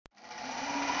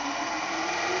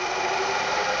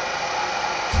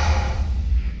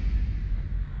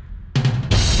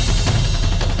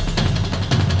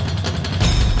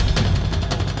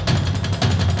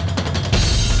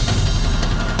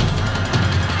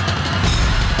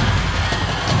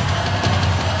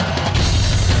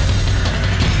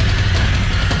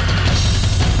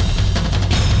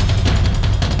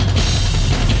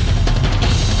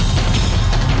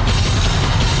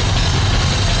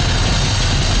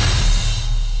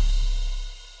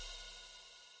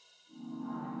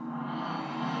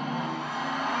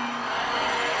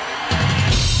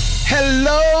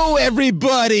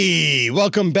everybody.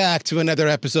 Welcome back to another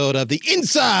episode of the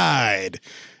Inside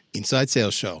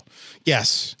Sales Show.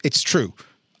 Yes, it's true.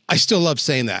 I still love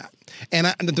saying that. And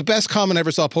the best comment I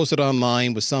ever saw posted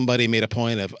online was somebody made a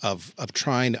point of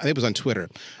trying, I think it was on Twitter,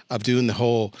 of doing the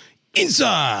whole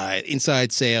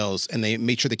inside sales, and they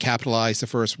made sure they capitalized the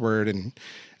first word and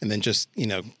then just,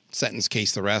 sentence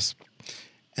case the rest.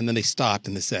 And then they stopped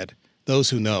and they said,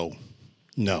 those who know.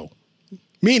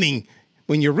 Meaning,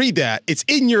 when you read that, it's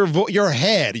in your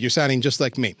head. You're sounding just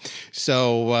like me.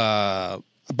 So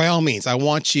by all means, I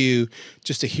want you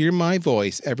just to hear my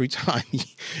voice every time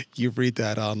you read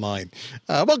that online.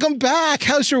 Welcome back.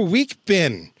 How's your week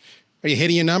been? Are you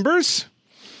hitting your numbers?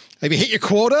 Have you hit your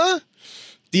quota?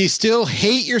 Do you still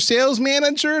hate your sales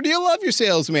manager? Do you love your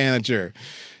sales manager?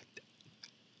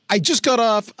 I just got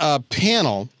off a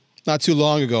panel not too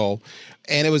long ago,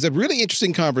 and it was a really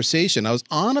interesting conversation. I was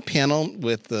on a panel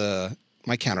with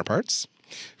my counterparts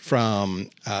from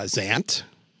Zant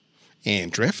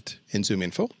and Drift and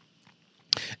ZoomInfo.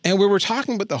 And we were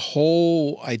talking about the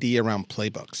whole idea around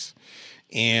playbooks.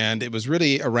 And it was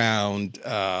really around,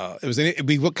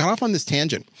 we got off on this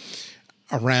tangent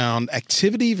around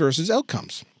activity versus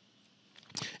outcomes.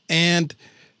 And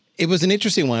it was an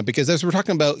interesting one because as we're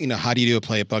talking about, how do you do a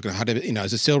playbook and how to,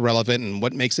 is it still relevant and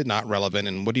what makes it not relevant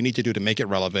and what do you need to do to make it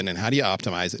relevant and how do you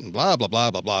optimize it and blah, blah, blah,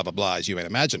 blah, blah, blah, blah, as you might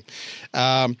imagine.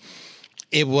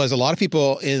 It was a lot of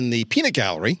people in the peanut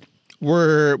gallery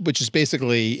which is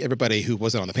basically everybody who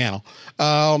wasn't on the panel,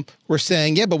 were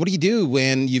saying, yeah, but what do you do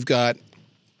when you've got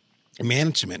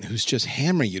management who's just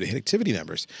hammering you to hit activity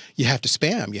numbers? You have to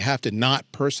spam. You have to not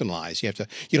personalize. You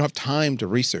don't have time to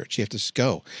research. You have to just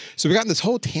go. So we got in this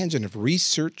whole tangent of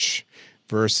research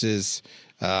versus,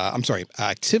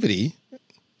 activity.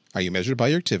 Are you measured by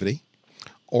your activity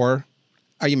or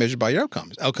are you measured by your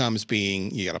outcomes? Outcomes being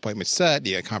you got appointments set,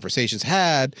 you got conversations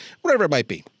had, whatever it might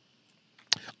be.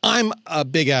 I'm a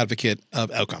big advocate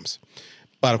of outcomes.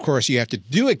 But of course, you have to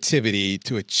do activity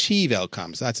to achieve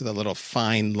outcomes. That's the little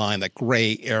fine line, that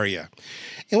gray area.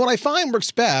 And what I find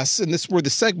works best, and this is where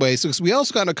the segues, because we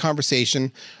also got into a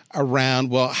conversation around,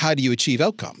 well, how do you achieve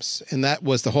outcomes? And that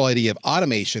was the whole idea of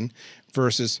automation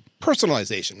versus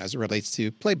personalization as it relates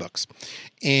to playbooks.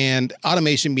 And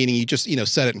automation meaning you just,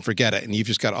 set it and forget it. And you've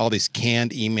just got all these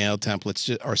canned email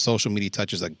templates or social media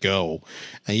touches that go,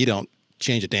 and you don't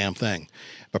change a damn thing.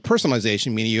 But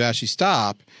personalization meaning you actually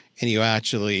stop and you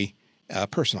actually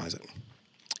personalize it.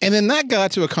 And then that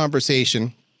got to a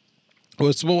conversation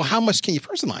was, well, how much can you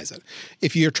personalize it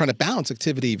if you're trying to balance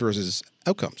activity versus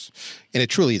outcomes? And it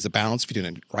truly is a balance if you're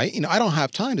doing it right. I don't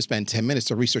have time to spend 10 minutes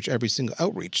to research every single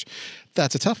outreach.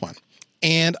 That's a tough one.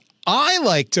 And I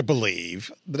like to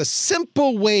believe that a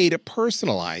simple way to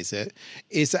personalize it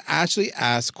is to actually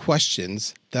ask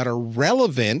questions that are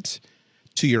relevant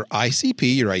to your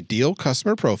ICP, your ideal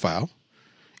customer profile,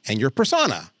 and your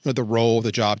persona, the role,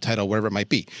 the job title, whatever it might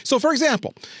be. So, for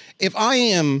example, if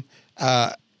I'm doing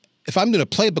a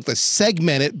playbook that's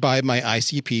segmented by my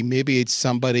ICP, maybe it's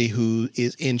somebody who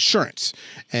is insurance,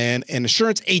 and an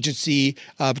insurance agency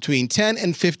between 10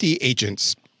 and 50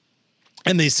 agents,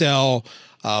 and they sell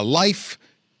life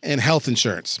and health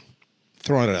insurance.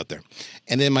 Throwing it out there.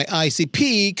 And then my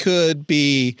ICP could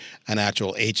be an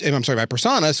actual agent. My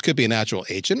personas could be an actual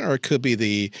agent, or it could be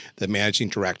the managing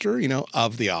director,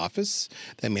 of the office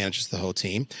that manages the whole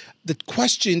team. The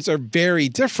questions are very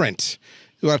different.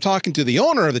 When I'm talking to the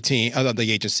owner of the team, of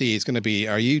the agency, it's going to be,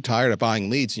 are you tired of buying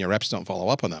leads and your reps don't follow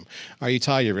up on them? Are you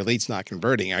tired of your leads not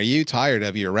converting? Are you tired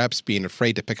of your reps being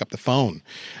afraid to pick up the phone?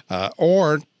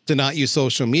 Or to not use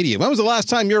social media? When was the last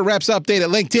time your reps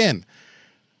updated LinkedIn?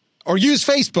 Or use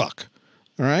Facebook,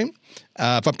 all right?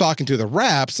 If I'm talking to the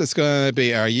reps, it's going to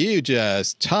be, are you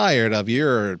just tired of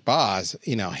your boss,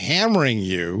 hammering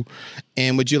you?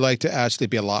 And would you like to actually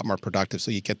be a lot more productive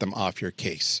so you get them off your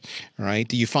case, all right?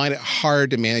 Do you find it hard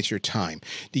to manage your time?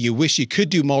 Do you wish you could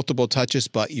do multiple touches,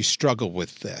 but you struggle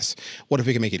with this? What if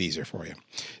we can make it easier for you?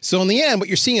 So in the end, what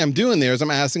you're seeing I'm doing there is I'm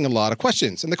asking a lot of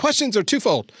questions. And the questions are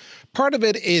twofold. Part of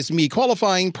it is me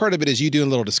qualifying. Part of it is you doing a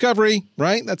little discovery,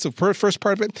 right? That's the first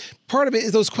part of it. Part of it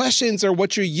is those questions are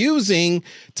what you're using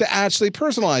to actually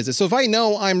personalize it. So if I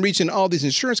know I'm reaching all these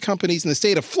insurance companies in the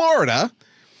state of Florida,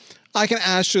 I can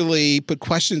actually put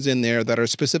questions in there that are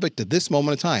specific to this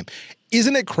moment of time.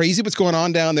 Isn't it crazy what's going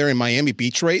on down there in Miami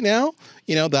Beach right now?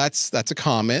 That's a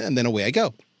comment, and then away I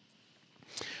go.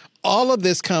 All of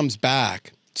this comes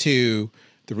back to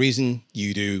the reason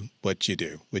you do what you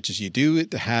do, which is you do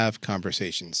it to have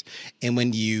conversations. And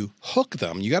when you hook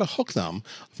them, you got to hook them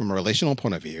from a relational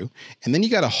point of view. And then you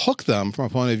got to hook them from a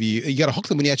point of view. You got to hook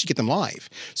them when you actually get them live.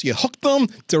 So you hook them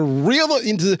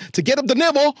to to get them to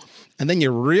nibble, and then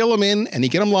you reel them in and you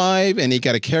get them live, and you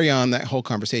got to carry on that whole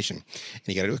conversation. And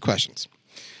you got to do it with questions.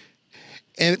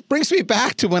 And it brings me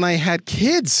back to when I had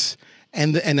kids.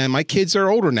 And my kids are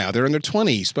older now. They're in their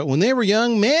 20s. But when they were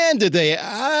young, man, did they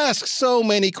ask so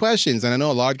many questions. And I know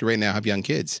a lot of you right now have young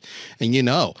kids. And you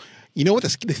know what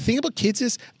the thing about kids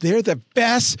is? They're the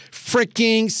best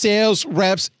freaking sales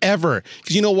reps ever.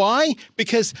 Because you know why?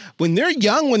 Because when they're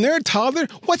young, when they're a toddler,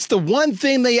 what's the one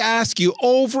thing they ask you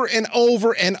over and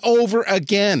over and over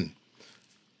again?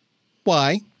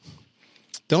 Why?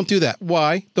 Don't do that.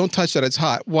 Why? Don't touch that. It's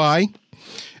hot. Why?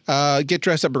 Get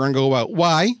dressed up. We're going to go out.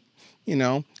 Why?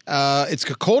 It's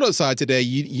cold outside today.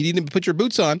 You need to put your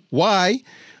boots on. Why?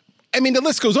 I mean, the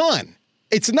list goes on.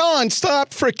 It's nonstop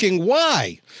freaking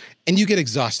why. And you get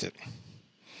exhausted.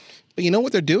 But you know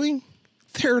what they're doing?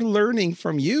 They're learning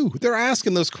from you. They're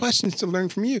asking those questions to learn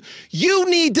from you. You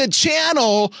need to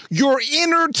channel your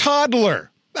inner toddler.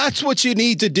 That's what you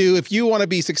need to do if you want to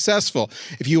be successful.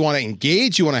 If you want to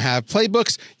engage, you want to have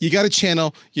playbooks, you got to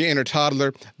channel your inner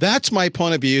toddler. That's my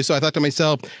point of view. So I thought to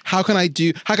myself, how can I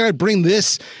bring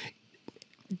this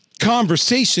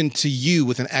conversation to you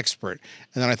with an expert?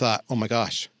 And then I thought, oh my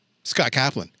gosh, Scott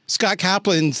Kaplan. Scott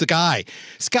Kaplan's the guy.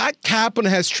 Scott Kaplan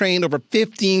has trained over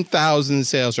 15,000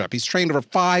 sales reps. He's trained over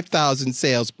 5,000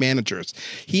 sales managers.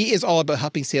 He is all about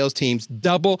helping sales teams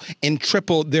double and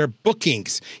triple their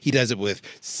bookings. He does it with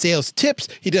sales tips.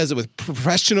 He does it with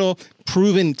professional,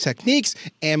 proven techniques.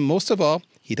 And most of all,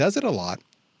 he does it a lot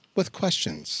with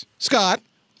questions. Scott,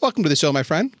 welcome to the show, my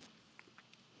friend.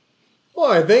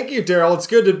 Why, thank you, Daryl. It's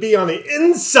good to be on the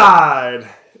inside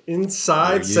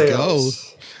sales. Go.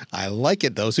 I like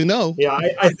it. Those who know. Yeah,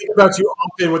 I think about you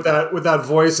often with that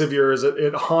voice of yours.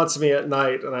 It haunts me at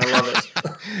night, and I love it.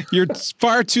 You're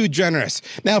far too generous.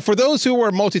 Now, for those who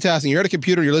are multitasking, you're at a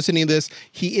computer, you're listening to this.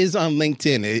 He is on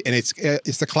LinkedIn, and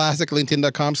it's the classic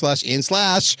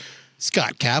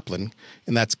linkedin.com/Scott Kaplan,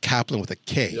 and that's Kaplan with a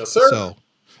K. Yes, sir. So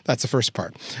that's the first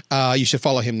part. You should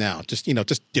follow him now. Just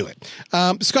do it.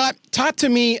 Scott, talk to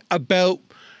me about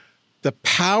the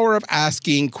power of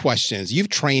asking questions. You've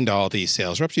trained all these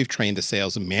sales reps. You've trained the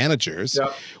sales managers.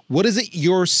 Yep. What is it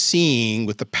you're seeing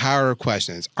with the power of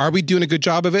questions? Are we doing a good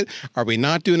job of it? Are we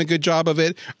not doing a good job of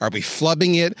it? Are we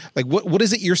flubbing it? Like, what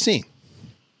is it you're seeing?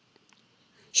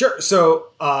 Sure. So,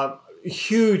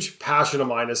 huge passion of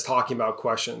mine is talking about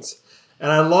questions.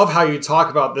 And I love how you talk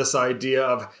about this idea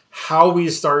of how we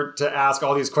start to ask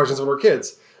all these questions when we're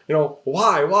kids.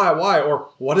 Why? Or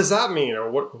what does that mean?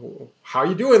 Or how are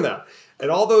you doing that? And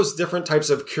all those different types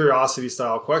of curiosity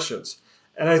style questions.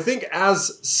 And I think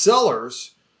as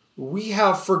sellers, we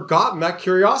have forgotten that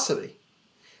curiosity.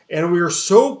 And we are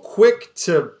so quick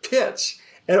to pitch.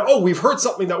 And, we've heard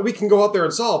something that we can go out there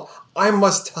and solve. I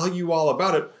must tell you all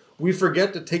about it. We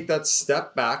forget to take that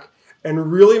step back and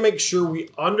really make sure we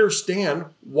understand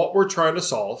what we're trying to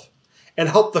solve and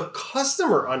help the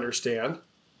customer understand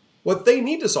what they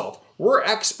need to solve. We're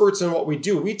experts in what we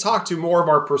do. We talk to more of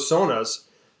our personas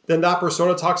than that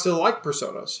persona talks to the like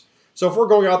personas. So if we're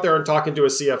going out there and talking to a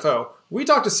CFO, we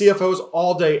talk to CFOs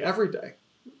all day, every day.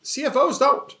 CFOs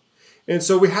don't. And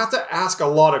so we have to ask a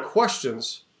lot of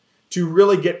questions to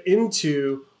really get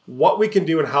into what we can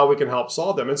do and how we can help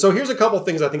solve them. And so here's a couple of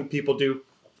things I think people do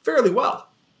fairly well,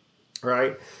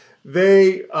 right?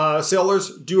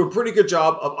 Sellers do a pretty good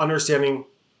job of understanding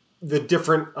the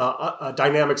different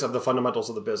dynamics of the fundamentals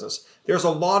of the business. There's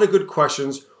a lot of good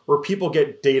questions where people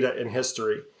get data and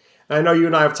history. And I know you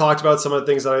and I have talked about some of the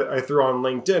things that I threw on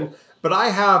LinkedIn, but I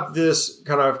have this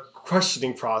kind of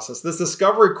questioning process, this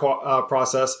discovery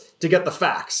process to get the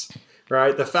facts,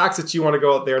 right? The facts that you want to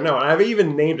go out there and know. And I've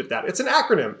even named it that. It's an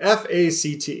acronym,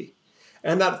 FACT.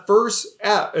 And that first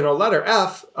letter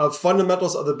F of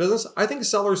fundamentals of the business, I think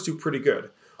sellers do pretty good.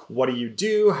 What do you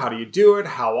do? How do you do it?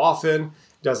 How often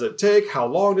does it take? How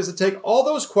long does it take? All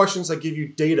those questions that give you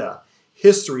data,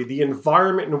 history, the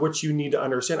environment in which you need to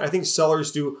understand. I think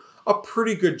sellers do a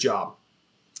pretty good job.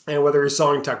 And whether you're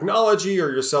selling technology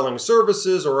or you're selling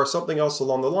services or something else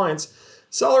along the lines,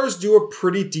 sellers do a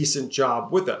pretty decent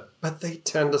job with it, but they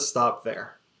tend to stop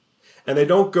there. And they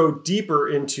don't go deeper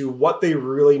into what they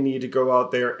really need to go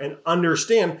out there and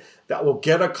understand that will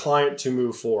get a client to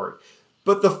move forward.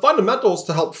 But the fundamentals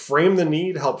to help frame the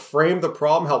need, help frame the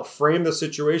problem, help frame the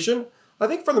situation, I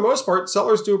think for the most part,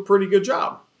 sellers do a pretty good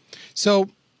job. So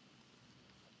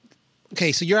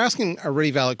Okay, so you're asking a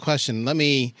really valid question. Let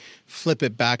me flip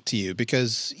it back to you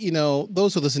because,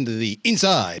 those who listen to the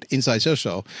Inside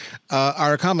Social,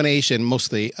 are a combination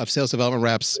mostly of sales development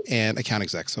reps and account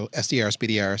execs. So SDRs,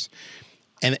 BDRs,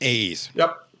 and AEs.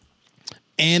 Yep.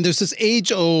 And there's this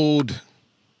age-old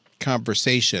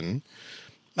conversation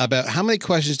about how many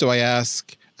questions do I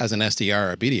ask as an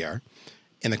SDR or BDR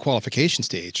in the qualification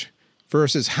stage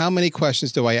versus how many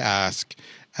questions do I ask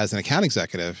as an account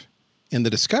executive in the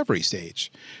discovery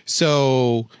stage.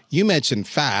 So you mentioned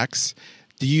facts.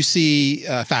 Do you see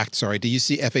Do you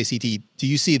see FACT? Do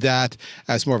you see that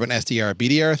as more of an SDR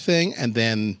BDR thing, and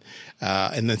then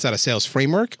it's not a sales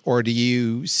framework, or do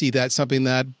you see that something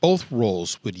that both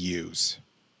roles would use?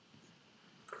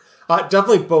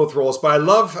 Definitely both roles, but I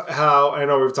love how, I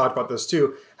know we've talked about this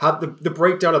too, how the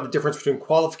breakdown of the difference between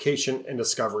qualification and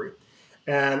discovery.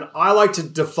 And I like to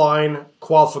define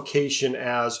qualification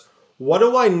as, what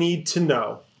do I need to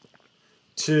know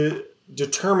to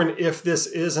determine if this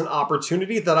is an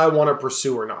opportunity that I want to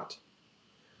pursue or not?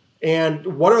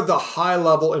 And what are the high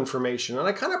level information? And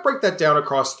I kind of break that down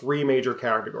across three major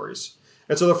categories.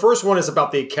 And so the first one is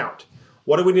about the account.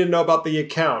 What do we need to know about the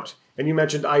account? And you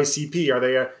mentioned ICP. Are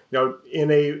they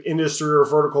in a industry or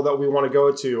vertical that we want to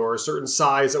go to, or a certain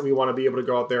size that we want to be able to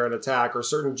go out there and attack, or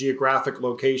certain geographic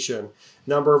location,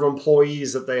 number of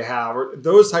employees that they have, or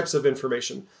those types of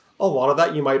information? A lot of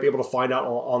that you might be able to find out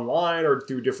online or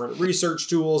through different research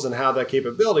tools and have that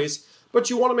capabilities,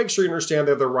 but you want to make sure you understand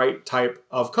they're the right type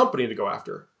of company to go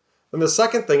after. And the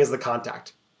second thing is the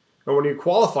contact. And when you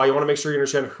qualify, you want to make sure you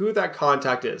understand who that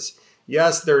contact is.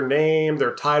 Yes, their name,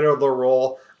 their title, their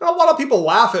role. And a lot of people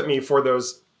laugh at me for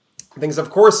those things.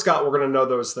 Of course, Scott, we're going to know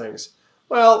those things.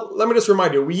 Well, let me just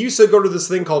remind you, we used to go to this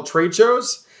thing called trade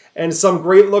shows, and some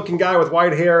great looking guy with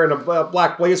white hair and a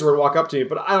black blazer would walk up to me,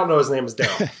 but I don't know his name is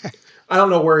Daryl. I don't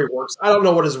know where he works. I don't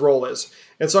know what his role is.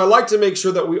 And so I like to make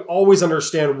sure that we always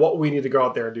understand what we need to go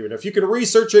out there and do. And if you can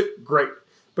research it, great.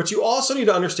 But you also need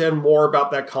to understand more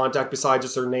about that contact besides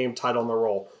just their name, title, and their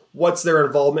role. What's their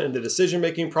involvement in the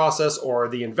decision-making process, or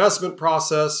the investment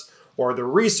process, or the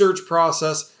research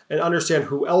process, and understand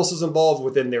who else is involved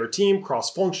within their team,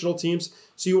 cross-functional teams.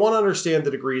 So you want to understand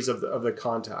the degrees of the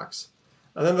contacts.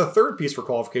 And then the third piece for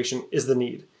qualification is the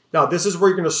need. Now, this is where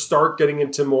you're going to start getting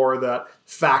into more of that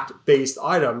fact-based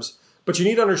items, but you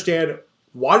need to understand,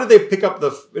 why did they pick up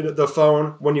the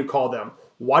phone when you call them?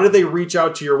 Why did they reach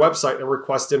out to your website and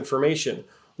request information?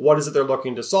 What is it they're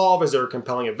looking to solve? Is there a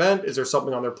compelling event? Is there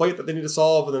something on their plate that they need to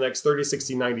solve in the next 30,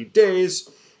 60, 90 days?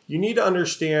 You need to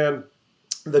understand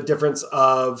the difference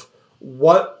of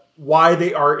why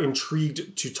they are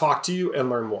intrigued to talk to you and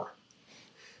learn more.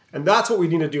 And that's what we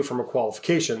need to do from a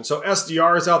qualification. So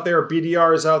SDRs out there,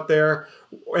 BDRs out there,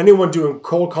 anyone doing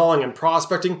cold calling and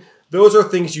prospecting, those are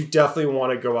things you definitely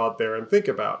want to go out there and think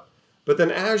about. But then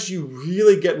as you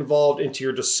really get involved into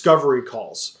your discovery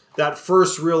calls, that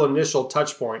first real initial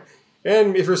touch point,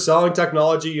 and if you're selling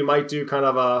technology, you might do kind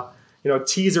of a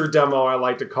teaser demo, I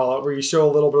like to call it, where you show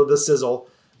a little bit of the sizzle.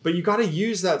 But you got to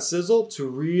use that sizzle to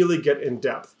really get in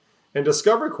depth. And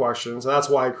discovery questions, and that's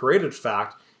why I created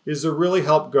FACT, is to really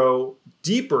help go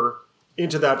deeper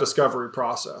into that discovery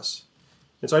process.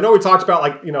 And so I know we talked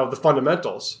about the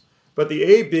fundamentals, but the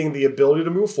A being the ability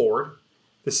to move forward,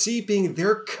 the C being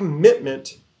their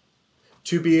commitment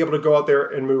to be able to go out there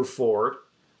and move forward,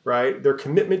 right? Their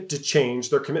commitment to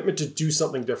change, their commitment to do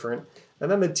something different.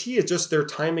 And then the T is just their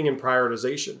timing and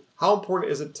prioritization. How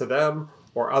important is it to them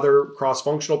or other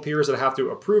cross-functional peers that have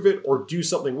to approve it or do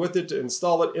something with it to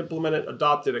install it, implement it,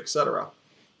 adopt it, etc.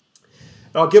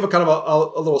 I'll give a kind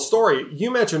of a little story.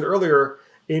 You mentioned earlier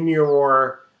in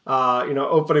your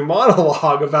opening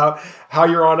monologue about how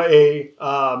you're on a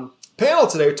panel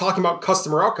today talking about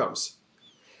customer outcomes.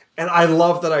 And I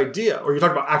love that idea. Or you're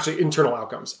talking about actually internal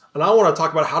outcomes. And I want to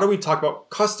talk about, how do we talk about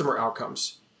customer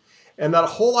outcomes? And that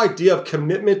whole idea of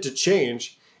commitment to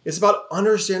change is about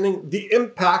understanding the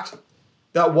impact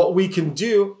that what we can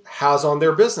do has on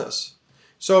their business.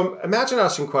 So imagine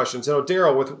asking questions,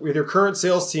 Daryl, with your current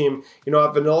sales team, at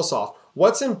VanillaSoft,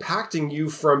 what's impacting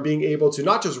you from being able to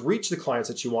not just reach the clients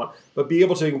that you want, but be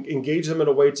able to engage them in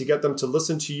a way to get them to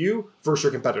listen to you versus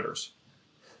your competitors?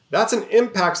 That's an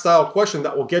impact style question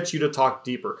that will get you to talk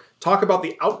deeper. Talk about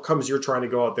the outcomes you're trying to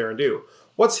go out there and do.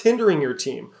 What's hindering your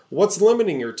team? What's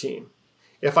limiting your team?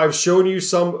 If I've shown you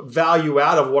some value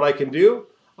add of what I can do,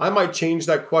 I might change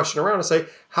that question around and say,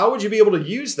 how would you be able to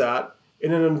use that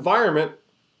in an environment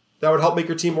that would help make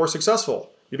your team more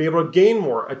successful? You'd be able to gain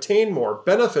more, attain more,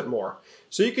 benefit more.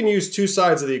 So you can use two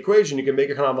sides of the equation. You can make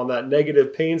it kind of on that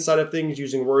negative pain side of things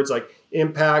using words like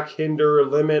impact, hinder,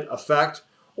 limit, affect.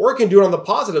 Or it can do it on the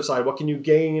positive side. What can you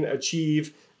gain,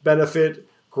 achieve, benefit,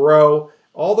 grow?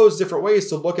 All those different ways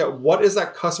to look at what is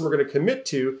that customer going to commit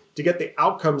to get the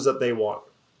outcomes that they want.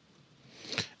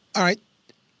 All right.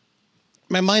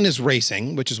 My mind is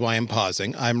racing, which is why I'm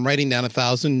pausing. I'm writing down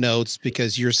 1,000 notes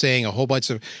because you're saying a whole bunch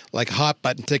of like hot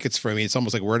button tickets for me. It's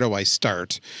almost like, where do I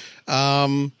start?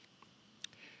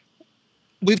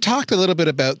 We've talked a little bit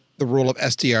about the role of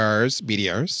SDRs,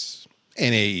 BDRs,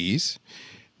 and AEs,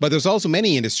 but there's also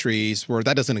many industries where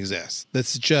that doesn't exist.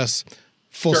 That's just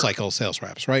full cycle sales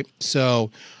reps, right?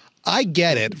 So I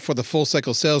get it. For the full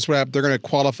cycle sales rep, they're going to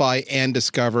qualify and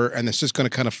discover, and it's just going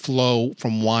to kind of flow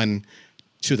from one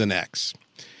to the next.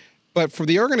 But for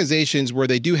the organizations where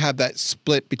they do have that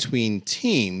split between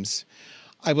teams,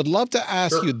 I would love to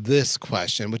ask you this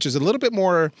question, which is a little bit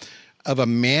more of a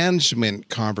management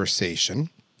conversation,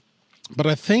 but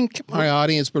I think my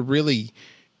audience would really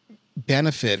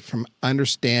benefit from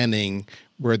understanding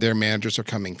where their managers are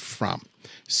coming from.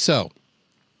 So,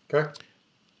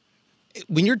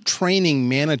 when you're training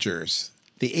managers,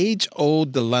 the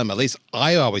age-old dilemma, at least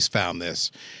I always found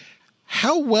this,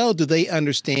 how well do they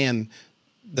understand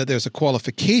that there's a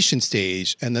qualification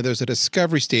stage and that there's a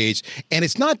discovery stage, and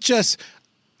it's not just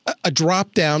a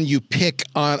drop down you pick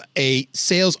on a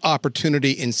sales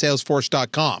opportunity in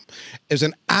Salesforce.com. There's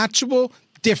an actual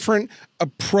different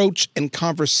approach and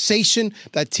conversation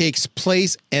that takes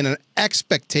place and an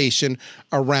expectation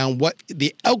around what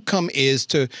the outcome is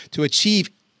to achieve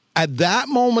at that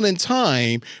moment in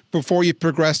time before you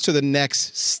progress to the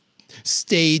next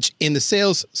stage in the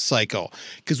sales cycle.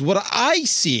 Because what I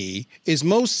see is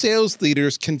most sales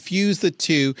leaders confuse the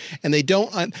two, and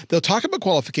they'll talk about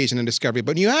qualification and discovery,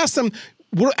 but when you ask them,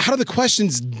 how do the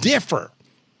questions differ?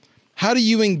 How do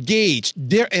you engage?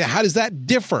 How does that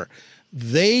differ?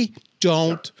 They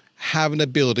don't have an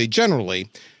ability generally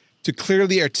to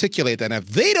clearly articulate that. And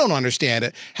if they don't understand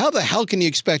it, how the hell can you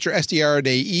expect your SDR and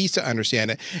AEs to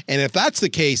understand it? And if that's the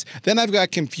case, then I've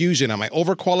got confusion. Am I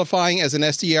overqualifying as an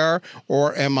SDR,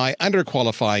 or am I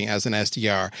underqualifying as an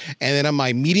SDR? And then am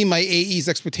I meeting my AEs'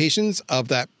 expectations of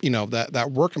that,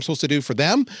 that work I'm supposed to do for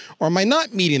them, or am I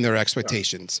not meeting their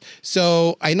expectations?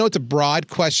 So I know it's a broad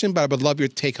question, but I would love your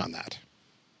take on that.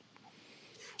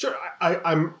 Sure.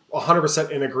 I'm 100%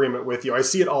 in agreement with you. I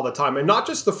see it all the time, and not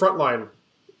just the frontline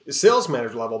sales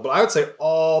manager level, but I would say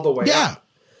all the way up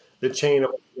the chain of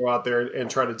what you go out there and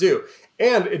try to do.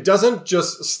 And it doesn't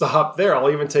just stop there. I'll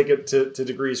even take it to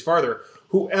degrees farther.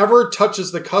 Whoever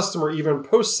touches the customer, even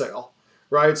post-sale,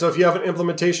 right? So if you have an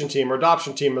implementation team or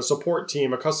adoption team, a support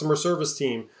team, a customer service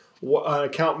team, an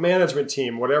account management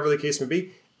team, whatever the case may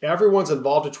be, everyone's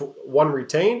involved to, one,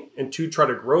 retain, and two, try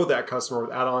to grow that customer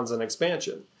with add-ons and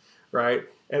expansion, right?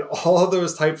 And all of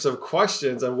those types of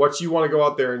questions and what you want to go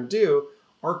out there and do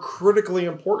are critically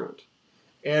important.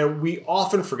 And we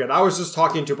often forget. I was just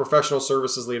talking to a professional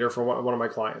services leader for one of my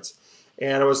clients,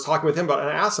 and I was talking with him about it,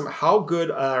 and I asked him, how good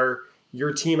are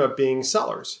your team at being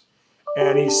sellers?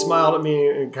 And he smiled at me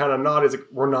and kind of nodded. He's like,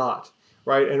 we're not,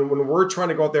 right? And when we're trying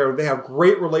to go out there, they have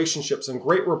great relationships and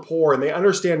great rapport, and they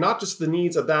understand not just the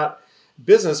needs of that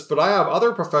business, but I have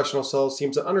other professional sales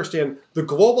teams that understand the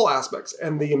global aspects,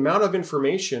 and the amount of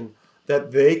information that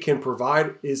they can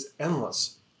provide is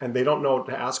endless. And they don't know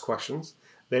to ask questions.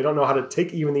 They don't know how to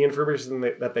take even the information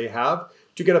that they have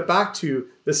to get it back to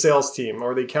the sales team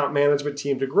or the account management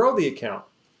team to grow the account,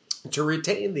 to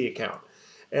retain the account.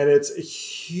 And it's a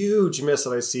huge miss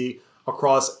that I see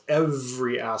across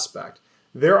every aspect.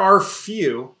 There are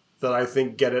few that I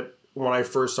think get it when I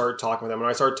first start talking with them. When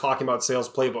I start talking about sales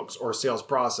playbooks or sales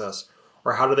process,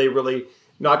 or how do they really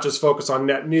not just focus on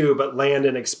net new, but land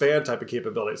and expand type of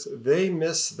capabilities. They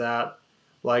miss that,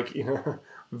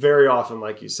 very often,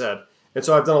 like you said. And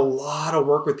so I've done a lot of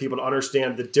work with people to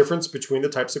understand the difference between the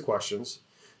types of questions.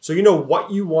 So you know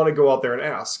what you want to go out there and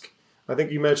ask. I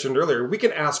think you mentioned earlier, we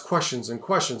can ask questions and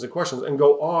questions and questions and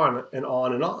go on and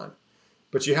on and on.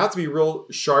 But you have to be real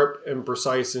sharp and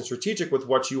precise and strategic with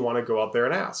what you want to go out there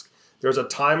and ask. There's a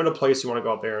time and a place you want to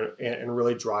go out there and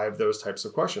really drive those types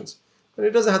of questions. And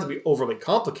it doesn't have to be overly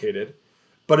complicated.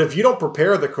 But if you don't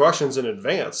prepare the questions in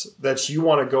advance that you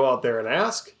want to go out there and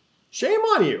ask, shame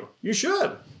on you. You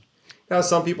should. Now,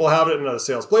 some people have it in a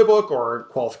sales playbook or a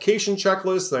qualification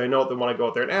checklist. They know what they want to go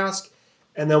out there and ask.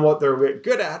 And then what they're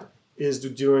good at is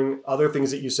doing other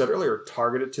things that you said earlier.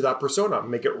 Target it to that persona.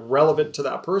 Make it relevant to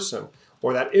that person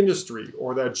or that industry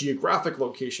or that geographic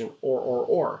location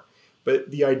or.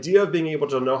 But the idea of being able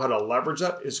to know how to leverage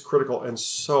that is critical and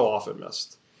so often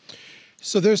missed.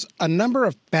 So there's a number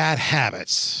of bad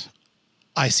habits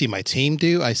I see my team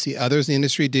do, I see others in the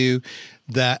industry do,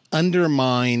 that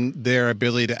undermine their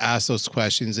ability to ask those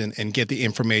questions and get the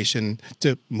information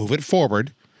to move it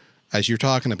forward, as you're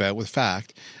talking about with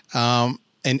fact, and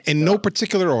in no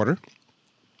particular order.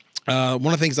 One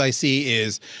of the things I see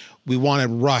is we want to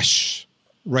rush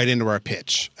right into our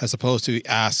pitch as opposed to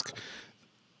ask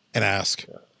and ask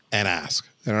and ask.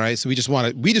 All right. So we just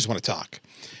want to talk.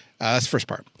 That's the first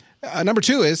part. Number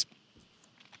two is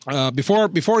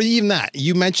before even that,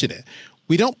 you mentioned it.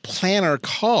 We don't plan our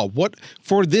call. What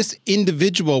for this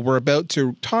individual we're about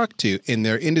to talk to in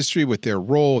their industry with their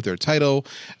role, their title,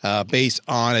 based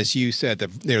on, as you said,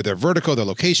 their vertical, their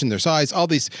location, their size, all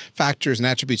these factors and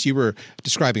attributes you were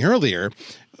describing earlier.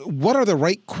 What are the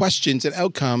right questions and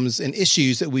outcomes and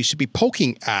issues that we should be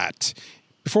poking at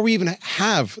before we even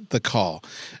have the call?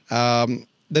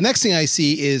 The next thing I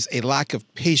see is a lack of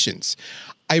patience.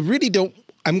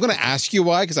 I'm going to ask you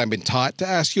why because I've been taught to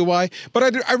ask you why,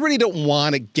 but I really don't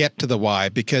want to get to the why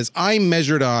because I'm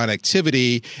measured on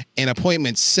activity and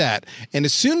appointments set. And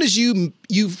as soon as you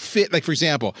fit, like for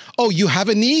example, oh, you have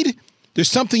a need? There's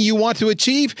something you want to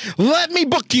achieve? Let me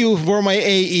book you for my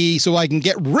AE so I can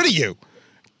get rid of you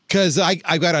because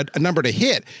I've got a number to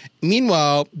hit.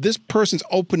 Meanwhile, this person's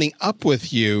opening up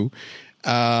with you.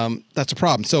 That's a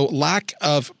problem. So lack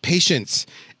of patience.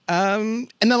 And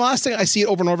the last thing I see it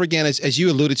over and over again, as you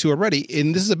alluded to already,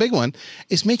 and this is a big one,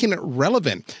 is making it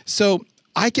relevant. So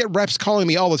I get reps calling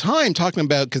me all the time talking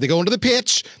about, because they go into the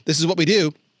pitch, this is what we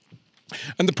do.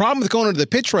 And the problem with going into the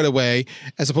pitch right away,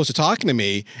 as opposed to talking to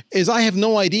me, is I have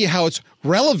no idea how it's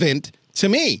relevant to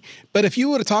me. But if you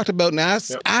would have talked about and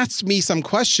asked me some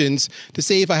questions to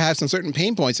see if I have some certain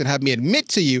pain points and have me admit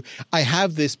to you, I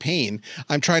have this pain,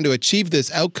 I'm trying to achieve this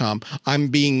outcome, I'm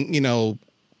being,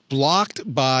 blocked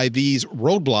by these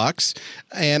roadblocks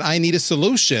and I need a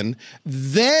solution,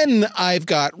 then I've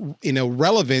got,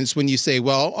 relevance when you say,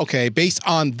 well, okay, based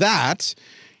on that,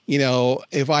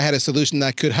 if I had a solution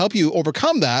that could help you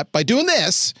overcome that by doing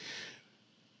this,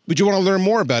 would you want to learn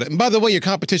more about it? And by the way, your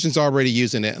competition's already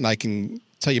using it and I can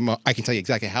tell you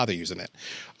exactly how they're using it.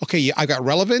 Okay, I've got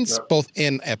relevance both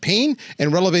in a pain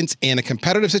and relevance in a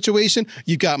competitive situation.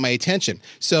 You got my attention.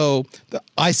 So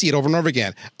I see it over and over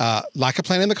again. Lack of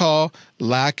planning the call,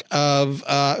 lack of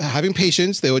having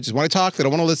patience. They would just want to talk. They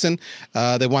don't want to listen.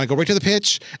 They want to go right to the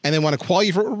pitch and they want to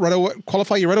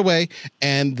qualify you right away.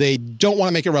 And they don't want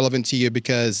to make it relevant to you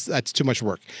because that's too much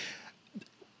work.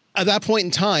 At that point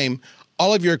in time,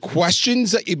 all of your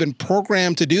questions that you've been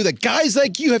programmed to do, that guys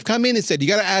like you have come in and said, you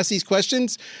got to ask these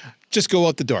questions, just go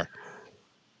out the door.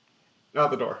 Out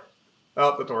the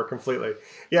door completely.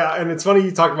 Yeah. And it's funny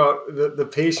you talk about the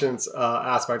patience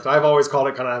aspect. I've always called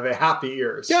it kind of the happy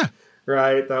ears. Yeah.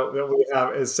 Right. That we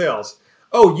have as sales.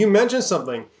 Oh, you mentioned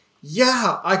something.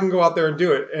 Yeah, I can go out there and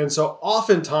do it. And so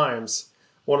oftentimes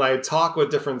when I talk with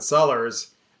different sellers,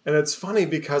 and it's funny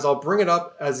because I'll bring it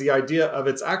up as the idea of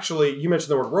it's actually, you mentioned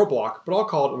the word roadblock, but I'll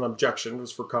call it an objection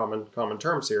just for common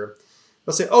terms here.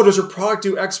 They'll say, oh, does your product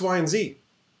do X, Y, and Z?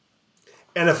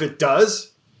 And if it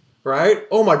does, right?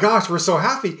 Oh my gosh, we're so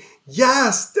happy.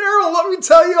 Yes, Daryl, let me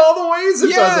tell you all the ways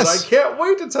it does it. I can't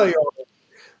wait to tell you all.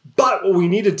 But what we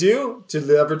need to do to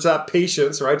leverage that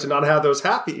patience, right, to not have those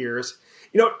happy ears,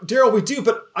 Daryl, we do,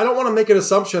 but I don't want to make an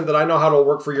assumption that I know how to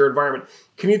work for your environment.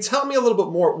 Can you tell me a little bit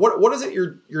more? What is it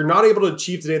you're not able to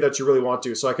achieve today that you really want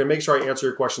to, so I can make sure I answer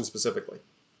your question specifically?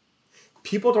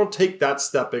 People don't take that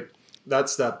step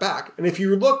back. And if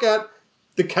you look at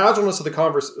the casualness of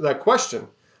that question,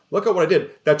 look at what I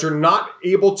did, that you're not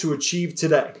able to achieve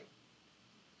today,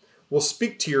 will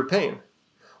speak to your pain.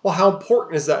 Well, how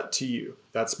important is that to you?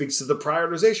 That speaks to the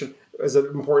prioritization. Is it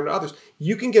important to others?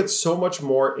 You can get so much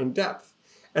more in depth.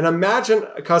 And imagine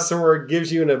a customer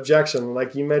gives you an objection,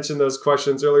 like you mentioned those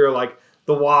questions earlier, like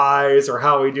the whys or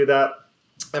how we do that.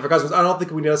 And for customers, I don't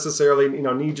think we necessarily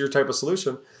need your type of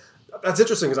solution. That's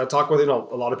interesting because I talk with a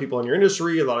lot of people in your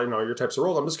industry, a lot of your types of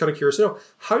roles. I'm just kind of curious to know,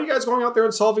 how are you guys going out there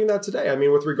and solving that today? I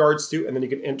mean, with regards to, and then you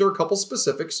can enter a couple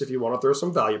specifics if you want to throw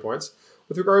some value points.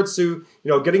 With regards to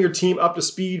getting your team up to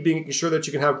speed, making sure that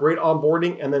you can have great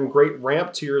onboarding and then great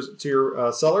ramp to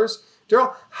your sellers.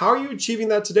 Daryl, how are you achieving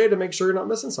that today to make sure you're not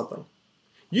missing something?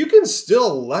 You can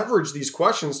still leverage these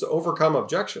questions to overcome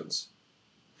objections.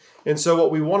 And so what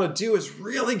we want to do is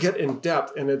really get in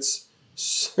depth, and it's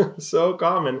so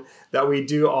common that we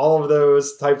do all of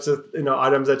those types of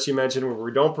items that you mentioned where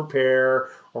we don't prepare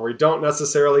or we don't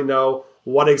necessarily know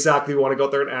what exactly we want to go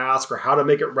out there and ask or how to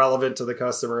make it relevant to the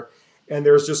customer. And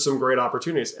there's just some great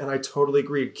opportunities. And I totally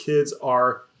agree. Kids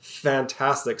are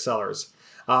fantastic sellers.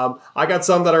 I got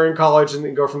some that are in college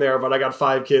and go from there, but I got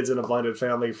 5 kids in a blended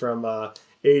family from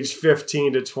age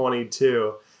 15 to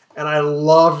 22. And I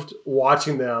loved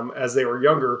watching them as they were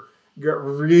younger get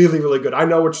really, really good. I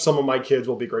know which some of my kids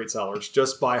will be great sellers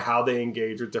just by how they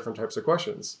engage with different types of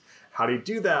questions. How do you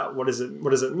do that? What does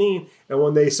it mean? And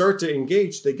when they start to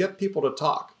engage, they get people to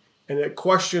talk. And the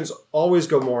questions always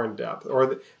go more in depth,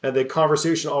 and the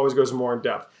conversation always goes more in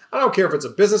depth. I don't care if it's a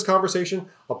business conversation,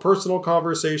 a personal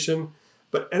conversation,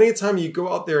 but anytime you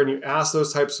go out there and you ask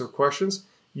those types of questions,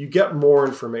 you get more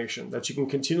information that you can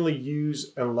continually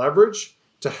use and leverage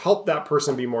to help that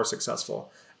person be more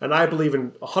successful. And I believe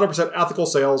in 100% ethical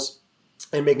sales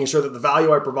and making sure that the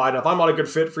value I provide, if I'm not a good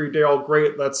fit for you, Daryl,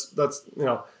 great, let's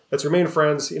remain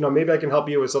friends. Maybe I can help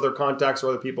you with other contacts or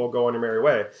other people go on your merry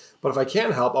way. But if I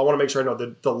can't help, I want to make sure I know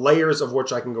the layers of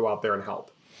which I can go out there and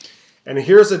help. And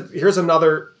here's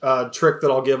another trick that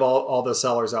I'll give all the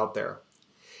sellers out there.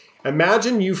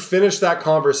 Imagine you finish that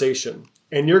conversation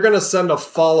and you're going to send a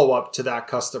follow-up to that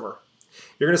customer.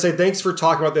 You're going to say, thanks for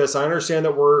talking about this. I understand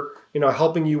that we're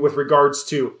helping you with regards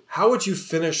to, how would you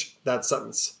finish that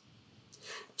sentence?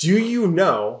 Do you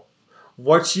know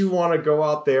what you want to go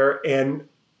out there and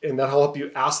that'll help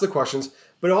you ask the questions,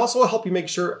 but it'll also help you make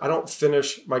sure I don't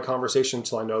finish my conversation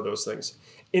until I know those things.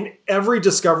 In every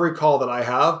discovery call that I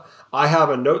have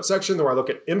a note section where I look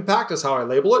at impact as how I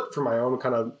label it for my own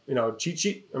kind of cheat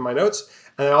sheet in my notes.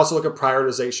 And I also look at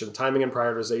prioritization, timing and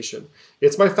prioritization.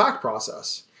 It's my fact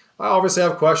process. I obviously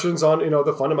have questions on,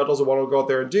 the fundamentals of what I'll go out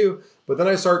there and do, but then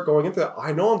I start going into that.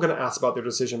 I know I'm going to ask about their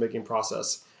decision-making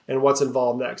process and what's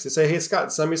involved next. They say, hey,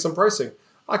 Scott, send me some pricing.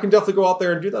 I can definitely go out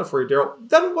there and do that for you, Daryl.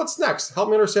 Then what's next? Help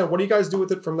me understand. What do you guys do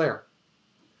with it from there?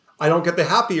 I don't get the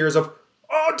happy ears of,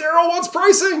 oh, Daryl wants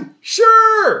pricing.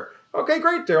 Sure. Okay,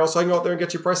 great, Daryl. So I can go out there and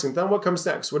get you pricing. Then what comes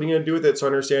next? What are you going to do with it? So I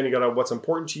understand you got what's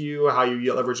important to you, how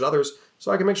you leverage others,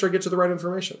 so I can make sure I get you the right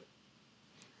information.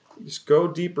 You just go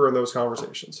deeper in those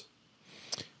conversations.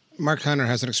 Mark Hunter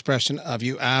has an expression of,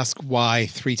 you ask why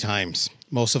 3 times.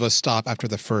 Most of us stop after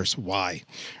the first why,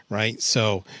 right?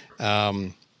 So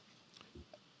I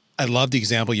love the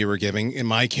example you were giving. In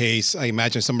my case, I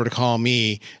imagine if someone were to call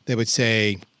me, they would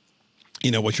say,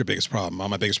 what's your biggest problem? Well,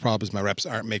 my biggest problem is my reps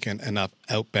aren't making enough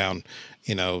outbound,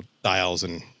 dials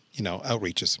and,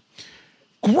 outreaches.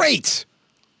 Great.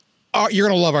 You're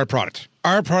going to love our product.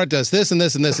 Our product does this and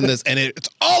this and this and this, and it's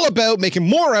all about making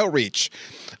more outreach.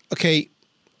 Okay.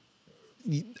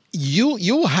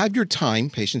 You'll have your time,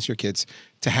 patience, your kids,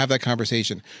 to have that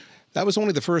conversation. That was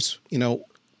only the first, we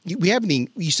haven't even,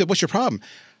 you said, what's your problem?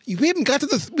 We haven't got to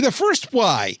the first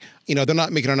why. They're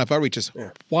not making enough outreaches. Yeah.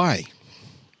 Why?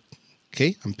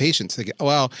 Okay, I'm patient. They go,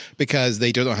 well, because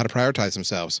they don't know how to prioritize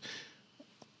themselves.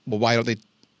 Well, why don't they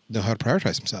know how to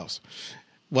prioritize themselves?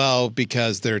 Well,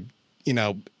 because they're,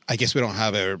 I guess we don't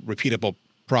have a repeatable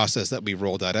process that we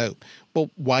rolled that out.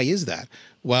 Well, why is that?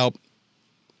 Well,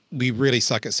 we really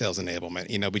suck at sales enablement.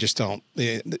 We just don't,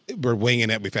 we're winging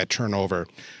it. We've had turnover.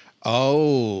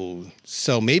 Oh,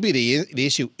 so maybe the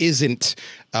issue isn't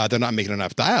they're not making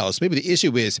enough dials. Maybe the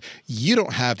issue is you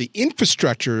don't have the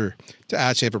infrastructure to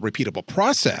actually have a repeatable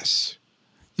process.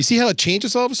 You see how it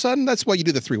changes all of a sudden? That's why you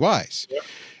do the 3 whys. Yep.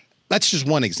 That's just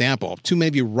one example. To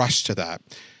maybe rush to that.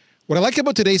 What I like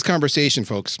about today's conversation,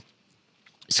 folks,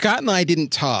 Scott and I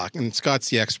didn't talk, and Scott's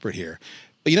the expert here.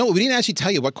 But we didn't actually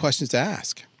tell you what questions to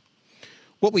ask.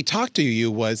 What we talked to you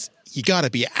was, you got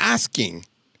to be asking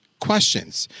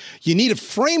questions. You need a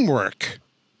framework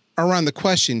around the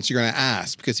questions you're going to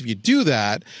ask, because if you do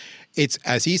that, it's,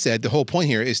 as he said, the whole point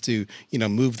here is to,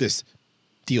 move this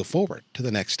deal forward to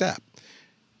the next step.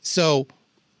 So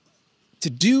to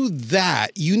do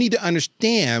that, you need to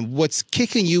understand what's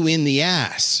kicking you in the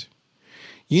ass.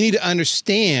 You need to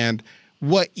understand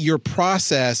what your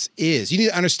process is. You need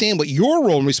to understand what your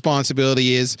role and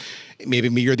responsibility is. Maybe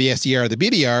you're the SDR or the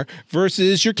BDR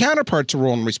versus your counterpart's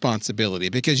role and responsibility,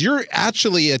 because you're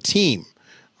actually a team.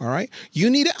 All right. You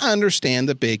need to understand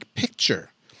the big picture.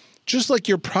 Just like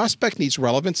your prospect needs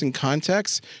relevance and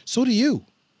context, so do you.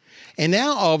 And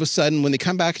now all of a sudden, when they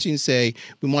come back to you and say,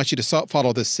 we want you to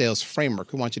follow this sales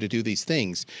framework, we want you to do these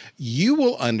things, you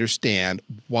will understand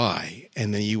why,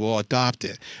 and then you will adopt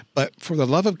it. But for the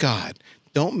love of God,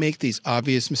 don't make these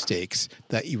obvious mistakes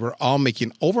that you were all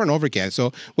making over and over again.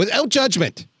 So without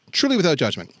judgment, truly without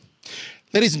judgment.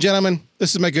 Ladies and gentlemen,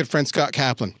 this is my good friend, Scott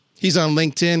Kaplan. He's on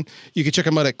LinkedIn. You can check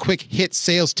him out at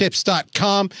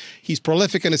quickhitsalestips.com. He's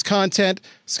prolific in his content.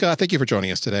 Scott, thank you for joining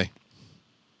us today.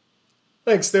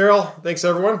 Thanks, Daryl. Thanks,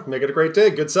 everyone. Make it a great day.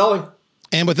 Good selling.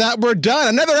 And with that, we're done.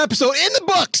 Another episode in the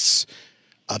books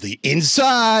of the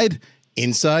Inside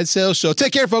Sales Show.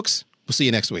 Take care, folks. We'll see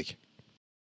you next week.